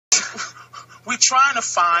we're trying to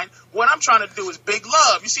find, what I'm trying to do is big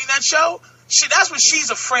love. You seen that show? That's what she's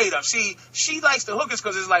afraid of. She likes the hookers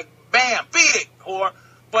because it's like, bam, beat it.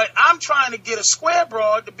 But I'm trying to get a square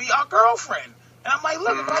broad to be our girlfriend. And I'm like,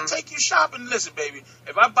 look, if I take you shopping, listen, baby,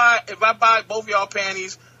 if I buy both y'all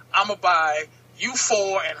panties, I'm going to buy you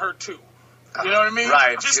 4 and her 2. You know what I mean?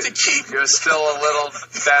 Right. Just to keep. You're still a little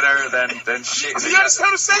better than she. You understand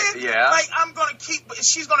what I'm saying? Yeah. Like, I'm going to keep,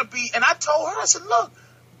 she's going to be, and I told her, I said, look,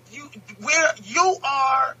 you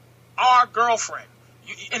are our girlfriend.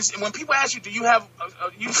 And when people ask you, do you have,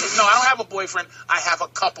 you say, no, I don't have a boyfriend, I have a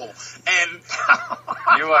couple. And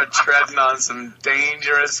you are treading on some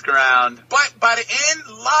dangerous ground. But by the end,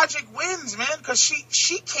 logic wins, man, because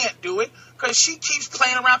she can't do it, because she keeps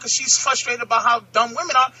playing around, because she's frustrated about how dumb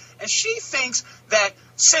women are, and she thinks that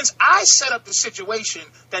since I set up the situation,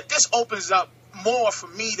 that this opens up more for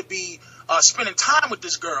me to be spending time with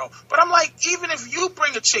this girl. But I'm like, even if you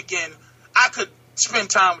bring a chick in, I could spend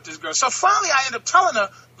time with this girl. So finally I end up telling her,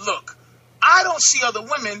 look, I don't see other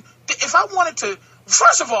women. If I wanted to,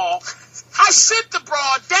 first of all, I sent the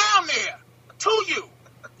broad down there to you.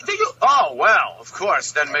 Do you? Oh, well, of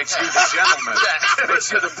course. That makes you the gentleman.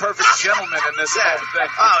 Makes you the perfect gentleman in this whole thing.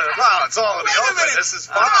 Oh, it's all in the open. This is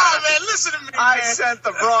fun. Oh, man, listen to me, man. I sent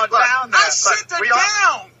the broad down there. I sent her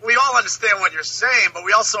down. We all understand what you're saying, but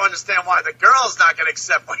we also understand why the girl's not going to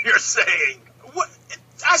accept what you're saying. What?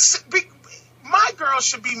 My girl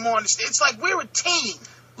should be more understanding. It's like we're a team.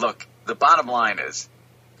 Look, the bottom line is,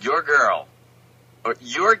 your girl,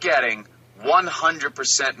 you're getting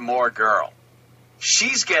 100% more girl.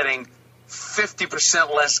 She's getting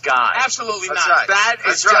 50% less guy. Absolutely That's not. right. That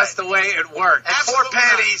is just the way it works. And 4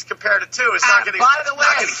 panties compared to 2 is not going to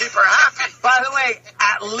keep her happy. By the way,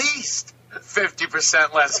 at least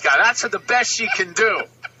 50% less guy. That's what the best she can do.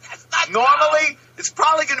 Normally, it's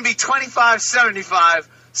probably going to be 25-75.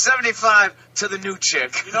 75 to the new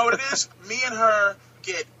chick. You know what it is? Me and her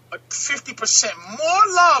get 50%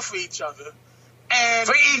 more love for each other. And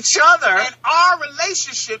for each other? And our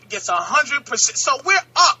relationship gets 100%. So we're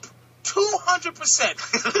up 200%.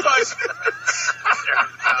 Because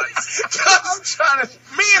I'm trying to.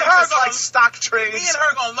 Me and her it's like stock trades. Me and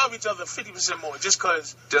her gonna love each other 50% more, just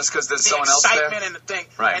because there's someone else there. Excitement and the thing.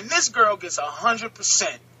 Right. And this girl gets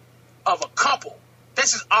 100% of a couple.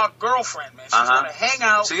 This is our girlfriend, man. She's gonna hang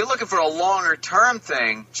out. So you're looking for a longer term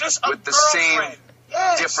thing, just with the same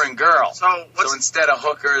different girl. So instead of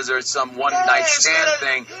hookers or some one night stand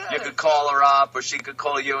thing, you could call her up, or she could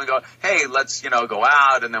call you and go, "Hey, let's go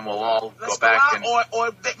out, and then we'll all go back."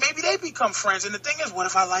 Or maybe they become friends. And the thing is, what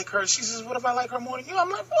if I like her? She says, "What if I like her more than you?" I'm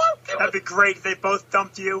like, "What?" That'd be great if they both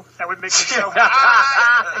dumped you. That would make me so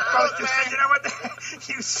happy. Both just say, you know what?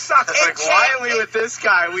 You suck. Like, why are we with this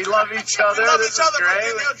guy? We love each other. We love this each other, is great. but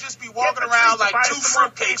then they'll just be walking around like 2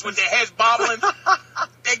 fruitcakes with their heads bobbling.